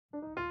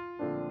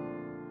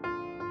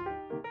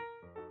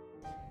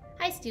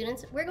Hi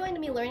students, we're going to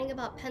be learning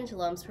about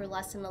pendulums for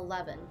lesson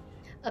 11.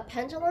 A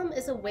pendulum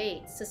is a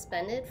weight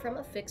suspended from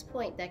a fixed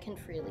point that can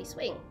freely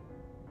swing.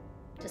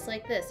 Just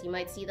like this, you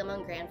might see them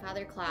on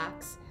grandfather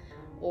clocks,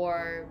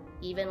 or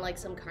even like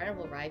some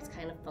carnival rides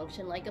kind of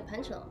function like a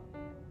pendulum.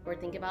 Or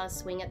think about a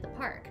swing at the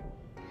park.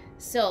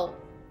 So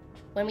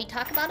when we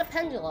talk about a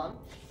pendulum,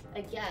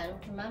 again,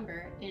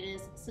 remember it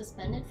is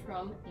suspended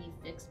from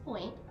a fixed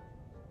point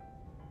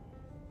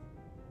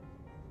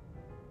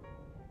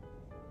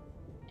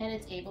and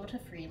it's able to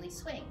freely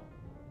swing.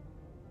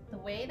 The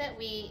way that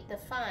we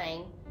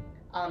define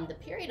the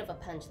period of a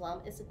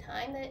pendulum is the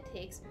time that it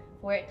takes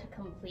for it to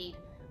complete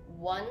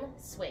one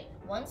swing.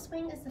 One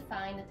swing is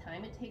defined the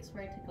time it takes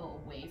for it to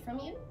go away from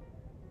you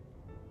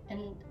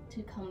and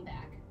to come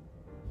back.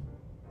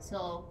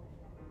 So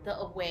the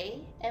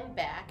away and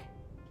back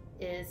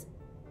is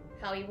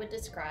how you would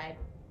describe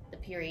the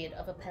period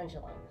of a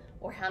pendulum,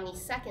 or how many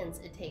seconds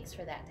it takes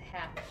for that to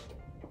happen.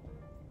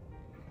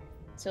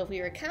 So if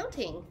we were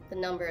counting the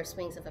number of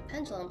swings of a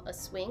pendulum, a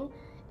swing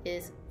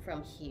is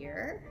from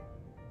here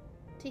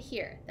to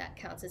here. That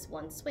counts as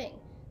one swing.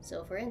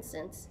 So for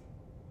instance,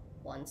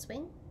 one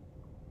swing,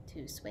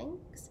 two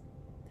swings,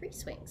 three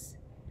swings.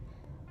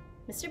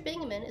 Mr.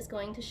 Bingaman is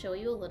going to show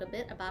you a little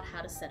bit about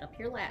how to set up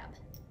your lab.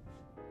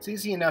 It's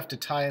easy enough to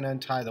tie and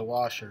untie the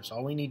washers.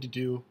 All we need to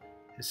do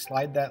is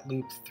slide that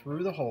loop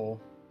through the hole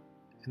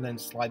and then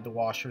slide the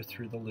washer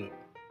through the loop.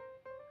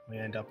 We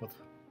end up with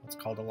what's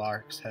called a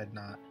lark's head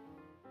knot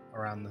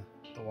around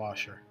the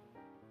washer.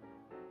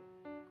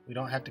 We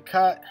don't have to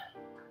cut,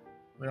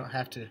 we don't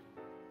have to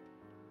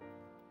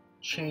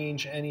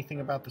change anything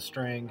about the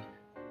string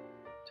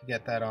to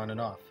get that on and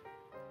off.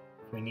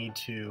 If we need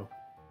to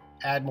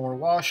add more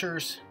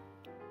washers,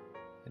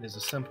 it is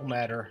a simple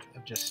matter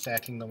of just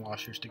stacking the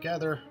washers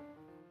together,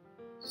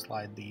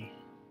 slide the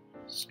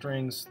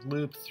strings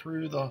loop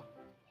through the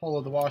hole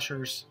of the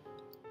washers,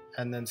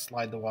 and then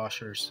slide the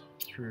washers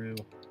through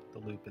the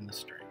loop in the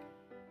string.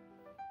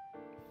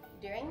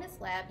 During this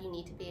lab, you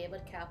need to be able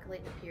to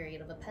calculate the period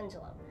of a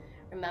pendulum.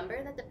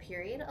 Remember that the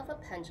period of a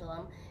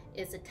pendulum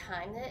is the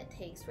time that it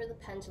takes for the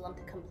pendulum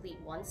to complete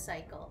one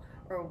cycle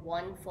or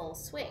one full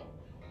swing.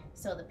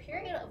 So the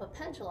period of a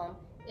pendulum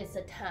is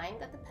the time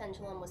that the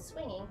pendulum was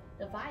swinging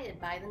divided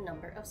by the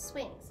number of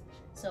swings.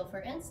 So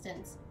for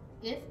instance,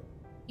 if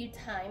you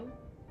time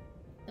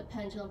the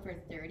pendulum for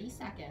 30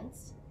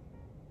 seconds,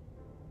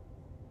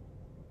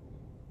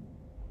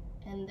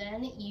 and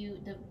then you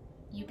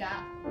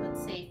got,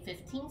 let's say,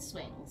 15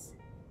 swings,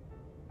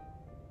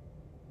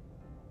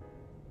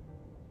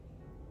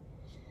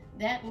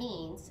 that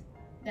means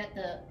that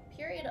the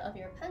period of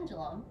your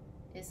pendulum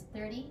is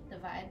 30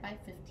 divided by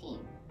 15,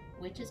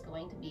 which is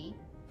going to be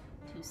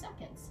 2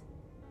 seconds.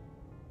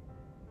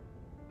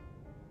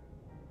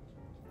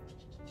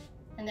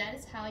 And that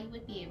is how you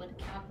would be able to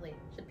calculate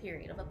the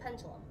period of a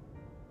pendulum.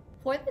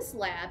 For this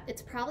lab,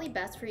 it's probably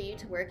best for you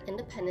to work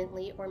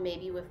independently or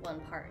maybe with one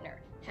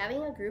partner.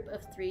 Having a group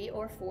of 3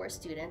 or 4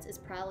 students is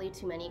probably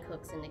too many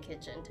cooks in the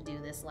kitchen to do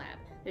this lab.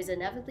 There's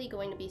inevitably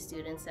going to be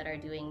students that are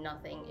doing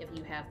nothing if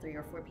you have 3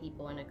 or 4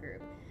 people in a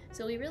group.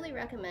 So we really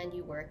recommend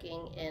you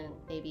working in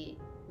maybe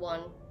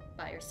one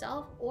by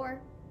yourself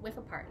or with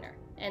a partner.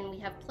 And we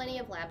have plenty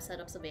of lab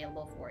setups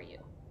available for you.